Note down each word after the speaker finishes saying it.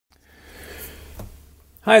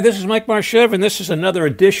Hi, this is Mike Marshev, and this is another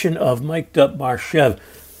edition of Mic'd Up Marshev.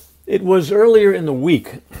 It was earlier in the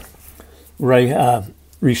week where I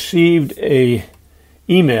received a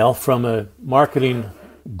email from a marketing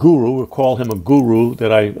guru, we'll call him a guru,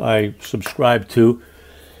 that I subscribe to.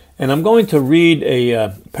 And I'm going to read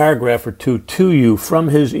a paragraph or two to you from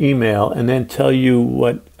his email and then tell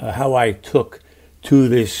you how I took to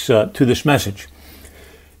this message.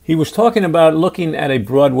 He was talking about looking at a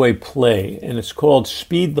Broadway play, and it's called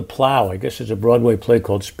Speed the Plow. I guess it's a Broadway play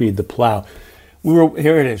called Speed the Plow.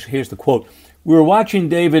 Here it is. Here's the quote. We were watching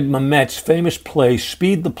David Mamet's famous play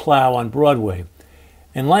Speed the Plow on Broadway,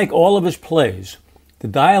 and like all of his plays, the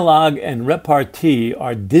dialogue and repartee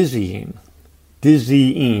are dizzying.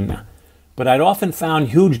 But I'd often found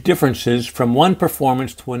huge differences from one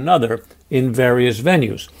performance to another in various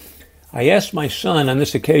venues. I asked my son on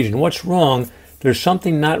this occasion, what's wrong? There's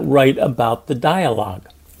something not right about the dialogue.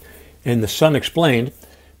 And the son explained,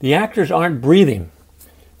 the actors aren't breathing.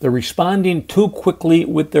 They're responding too quickly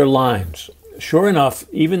with their lines. Sure enough,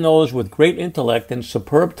 even those with great intellect and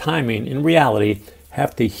superb timing in reality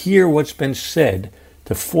have to hear what's been said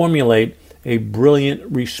to formulate a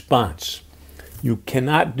brilliant response. You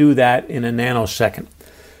cannot do that in a nanosecond.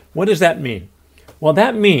 What does that mean? Well,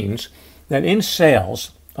 that means that in sales,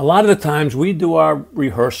 a lot of the times we do our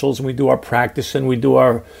rehearsals and we do our practice and we do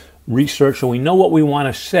our research and we know what we want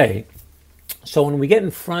to say. So when we get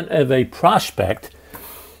in front of a prospect,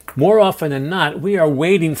 more often than not, we are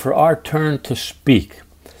waiting for our turn to speak.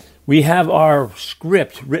 We have our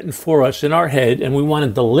script written for us in our head and we want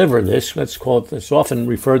to deliver this. It's often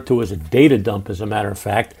referred to as a data dump, as a matter of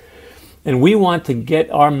fact. And we want to get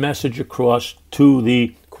our message across to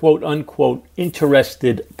the quote-unquote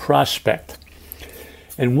interested prospect.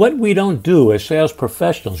 And what we don't do as sales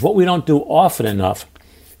professionals, what we don't do often enough,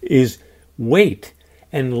 is wait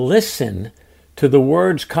and listen to the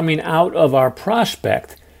words coming out of our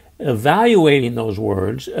prospect, evaluating those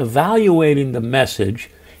words, evaluating the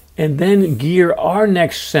message, and then gear our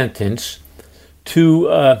next sentence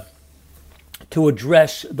to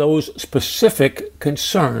address those specific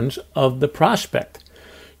concerns of the prospect.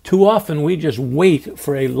 Too often we just wait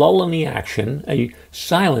for a lull in the action, a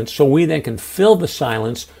silence, so we then can fill the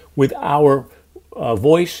silence with our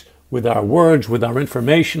voice, with our words, with our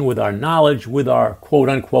information, with our knowledge, with our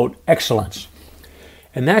quote-unquote excellence.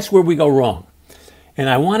 And that's where we go wrong. And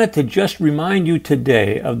I wanted to just remind you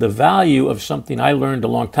today of the value of something I learned a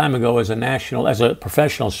long time ago as a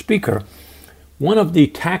professional speaker. One of the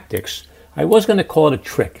tactics, I was going to call it a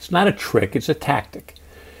trick. It's not a trick, it's a tactic.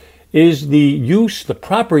 Is the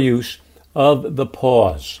proper use of the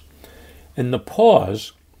pause. And the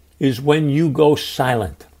pause is when you go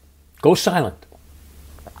silent. Go silent.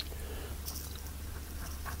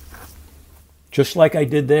 Just like I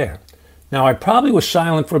did there. Now, I probably was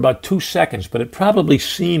silent for about 2 seconds, but it probably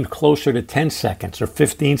seemed closer to 10 seconds or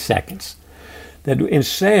 15 seconds. That in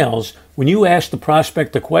sales, when you ask the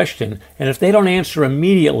prospect a question, and if they don't answer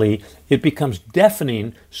immediately, it becomes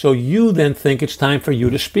deafening, so you then think it's time for you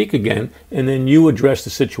to speak again, and then you address the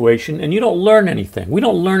situation, and you don't learn anything. We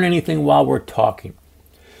don't learn anything while we're talking.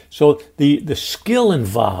 So the skill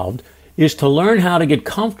involved is to learn how to get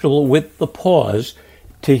comfortable with the pause,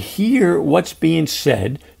 to hear what's being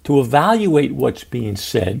said, to evaluate what's being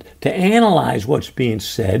said, to analyze what's being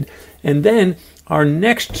said, and then our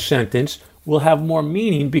next sentence will have more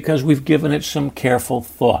meaning because we've given it some careful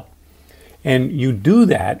thought. And you do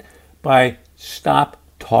that by stop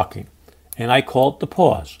talking. And I call it the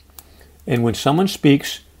pause. And when someone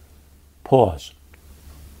speaks, pause.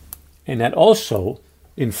 And that also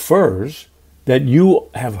infers that you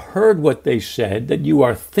have heard what they said, that you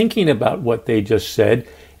are thinking about what they just said,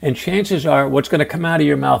 and chances are what's going to come out of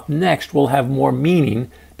your mouth next will have more meaning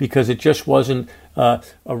because it just wasn't a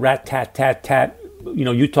rat-tat-tat-tat.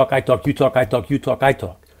 You talk, I talk, you talk, I talk, you talk, I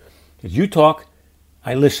talk. As you talk,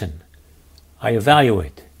 I listen. I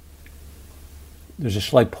evaluate. There's a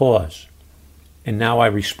slight pause. And now I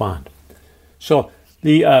respond. So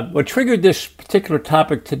what triggered this particular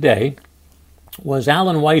topic today was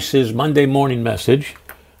Alan Weiss's Monday morning message.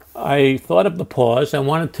 I thought of the pause. I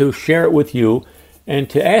wanted to share it with you and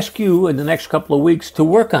to ask you in the next couple of weeks to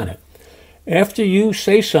work on it. After you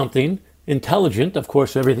say something intelligent, of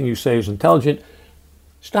course everything you say is intelligent,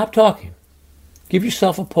 stop talking. Give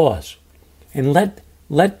yourself a pause and let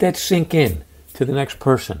that sink in to the next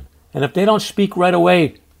person. And if they don't speak right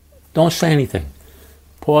away, don't say anything.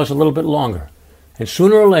 Pause a little bit longer. And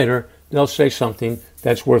sooner or later, they'll say something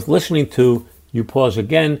that's worth listening to. You pause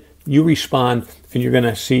again, you respond, and you're going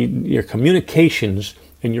to see your communications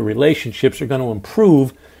and your relationships are going to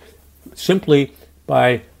improve simply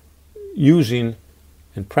by using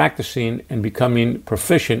and practicing and becoming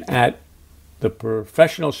proficient at the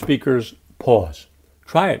professional speaker's pause.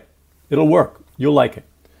 Try it. It'll work. You'll like it.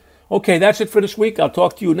 Okay, that's it for this week. I'll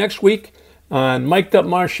talk to you next week on Mic'd Up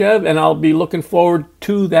Marshev, and I'll be looking forward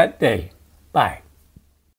to that day. Bye.